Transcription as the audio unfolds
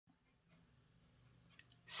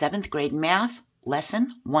7th grade math,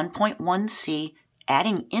 lesson 1.1c,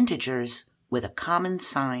 adding integers with a common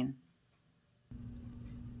sign.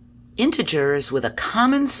 Integers with a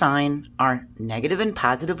common sign are negative and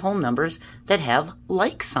positive whole numbers that have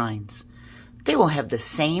like signs. They will have the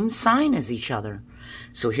same sign as each other.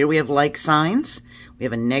 So here we have like signs. We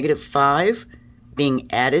have a -5 being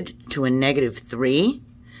added to a -3.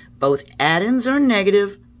 Both addends are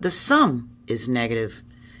negative. The sum is negative.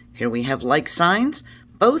 Here we have like signs.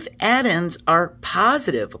 Both addends are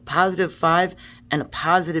positive, a +5 and a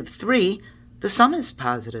 +3. The sum is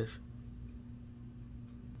positive.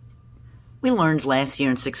 We learned last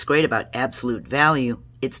year in 6th grade about absolute value.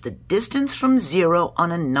 It's the distance from 0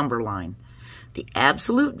 on a number line. The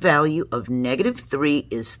absolute value of -3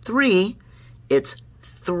 is 3. It's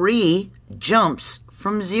 3 jumps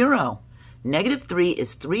from 0. -3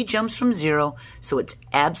 is 3 jumps from 0, so its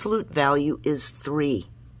absolute value is 3.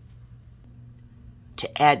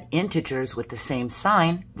 To add integers with the same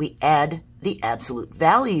sign, we add the absolute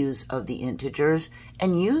values of the integers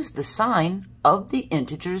and use the sign of the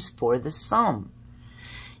integers for the sum.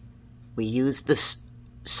 We use the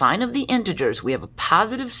sign of the integers. We have a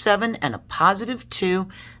 +7 and a +2.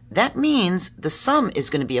 That means the sum is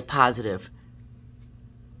going to be a positive.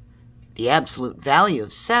 The absolute value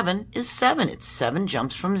of 7 is 7. It's 7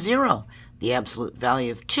 jumps from 0. The absolute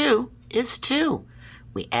value of 2 is 2.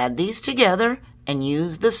 We add these together and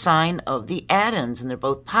use the sign of the addends, and they're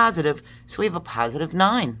both positive, so we have a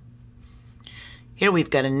 +9. Here we've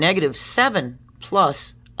got a -7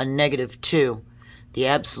 plus a -2. The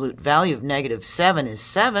absolute value of -7 is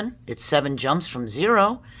 7. It's 7 jumps from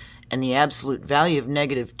 0. And the absolute value of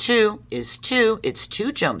 -2 is 2. It's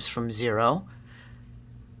 2 jumps from 0.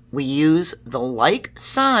 We use the like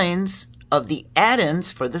signs of the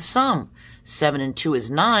addends for the sum. 7 and 2 is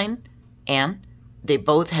 9, and they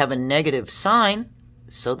both have a negative sign,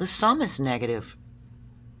 so the sum is negative.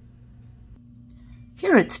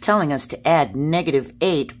 Here it's telling us to add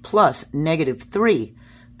 -8 plus -3.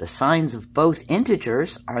 The signs of both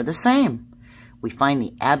integers are the same. We find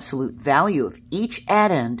the absolute value of each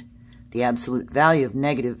addend. The absolute value of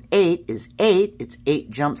 -8 is 8. It's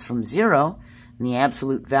 8 jumps from 0. And the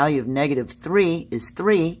absolute value of -3 is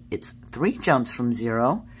 3. It's 3 jumps from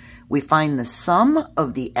 0. We find the sum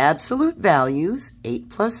of the absolute values. 8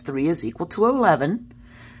 plus 3 is equal to 11.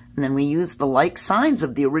 And then we use the like signs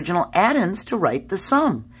of the original addends to write the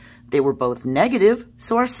sum. They were both negative,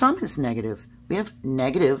 so our sum is negative. We have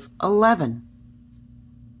 -11.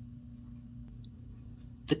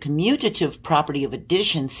 The commutative property of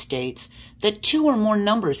addition states that 2 or more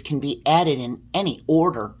numbers can be added in any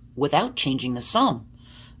order without changing the sum.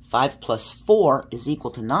 5 plus 4 is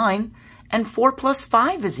equal to 9, and 4 plus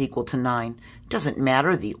 5 is equal to 9. Doesn't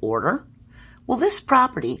matter the order. Well, this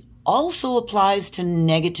property also applies to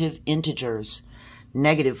negative integers.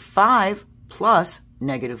 -5 plus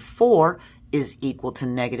 -4 is equal to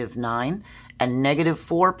 -9, and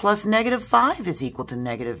 -4 plus -5 is equal to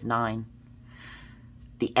 -9.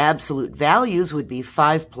 The absolute values would be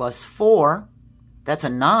 5 plus 4. That's a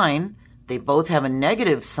 9. They both have a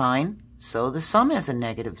negative sign, so the sum has a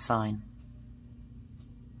negative sign.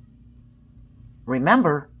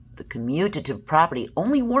 Remember, the commutative property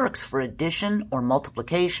only works for addition or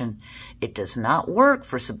multiplication. It does not work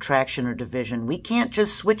for subtraction or division. We can't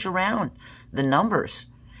just switch around the numbers,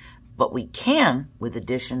 but we can with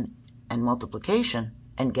addition and multiplication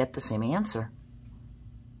and get the same answer.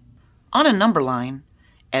 On a number line,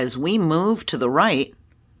 as we move to the right,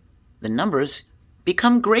 the numbers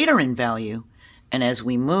become greater in value, and as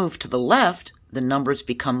we move to the left, the numbers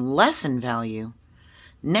become less in value.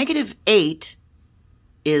 -8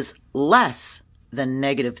 is less than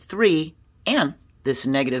 -3, and this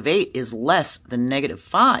 -8 is less than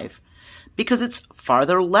 -5 because it's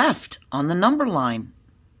farther left on the number line.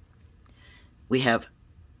 We have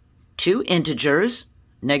two integers,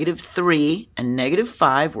 -3 and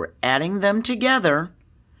 -5. We're adding them together.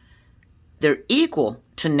 They're equal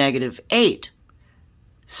to -8.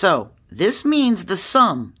 So this means the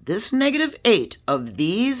sum, this -8 of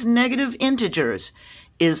these negative integers,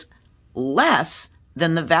 is less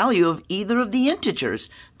than the value of either of the integers.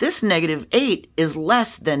 This -8 is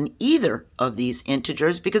less than either of these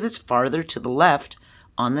integers because it's farther to the left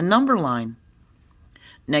on the number line.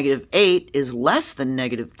 -8 is less than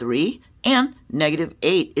 -3, and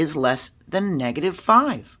 -8 is less than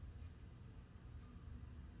 -5.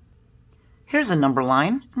 Here's a number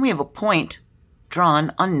line, and we have a point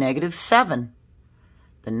drawn on -7.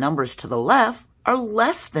 The numbers to the left are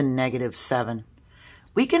less than -7.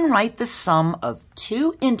 We can write the sum of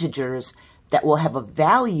two integers that will have a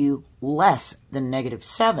value less than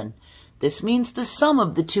 -7. This means the sum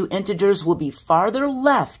of the two integers will be farther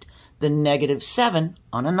left than -7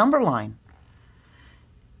 on a number line.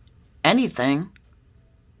 Anything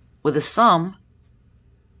with a sum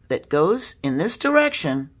that goes in this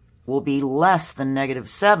direction will be less than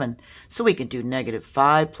 -7. So we could do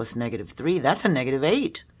 -5 plus -3, that's a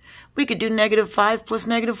 -8. We could do -5 plus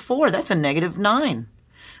 -4, that's a -9.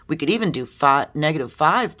 We could even do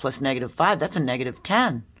 -5 plus -5, that's a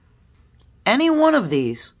 -10. Any one of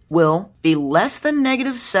these will be less than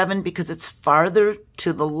 -7 because it's farther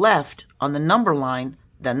to the left on the number line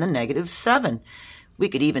than the -7. We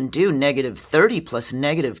could even do -30 plus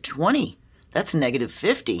 -20. That's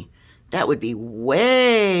 -50. That would be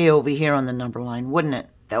way over here on the number line, wouldn't it?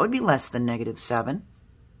 That would be less than -7.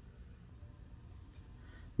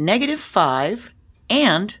 -5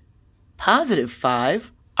 and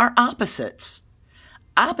 +5 are opposites.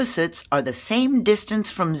 Opposites are the same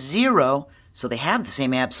distance from 0, so they have the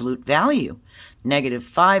same absolute value.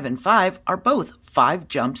 -5 and 5 are both 5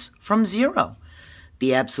 jumps from 0.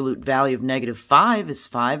 The absolute value of -5 is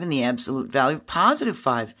 5, and the absolute value of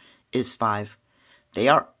 +5 is 5. They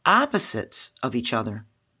are opposites of each other.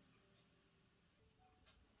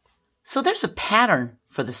 So there's a pattern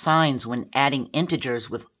for the signs when adding integers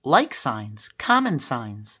with like signs, common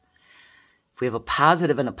signs. If we have a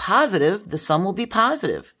positive and a positive, the sum will be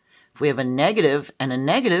positive. If we have a negative and a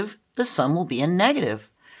negative, the sum will be a negative.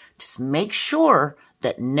 Just make sure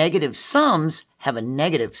that negative sums have a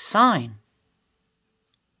negative sign.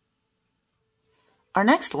 Our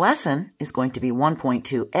next lesson is going to be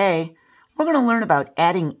 1.2a. We're going to learn about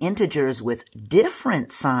adding integers with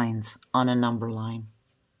different signs on a number line.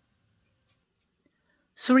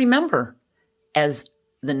 So remember, as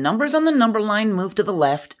the numbers on the number line move to the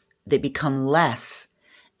left, they become less.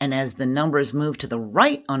 And as the numbers move to the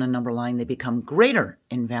right on a number line, they become greater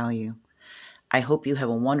in value. I hope you have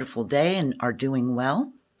a wonderful day and are doing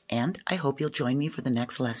well, and I hope you'll join me for the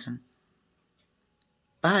next lesson.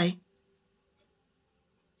 Bye.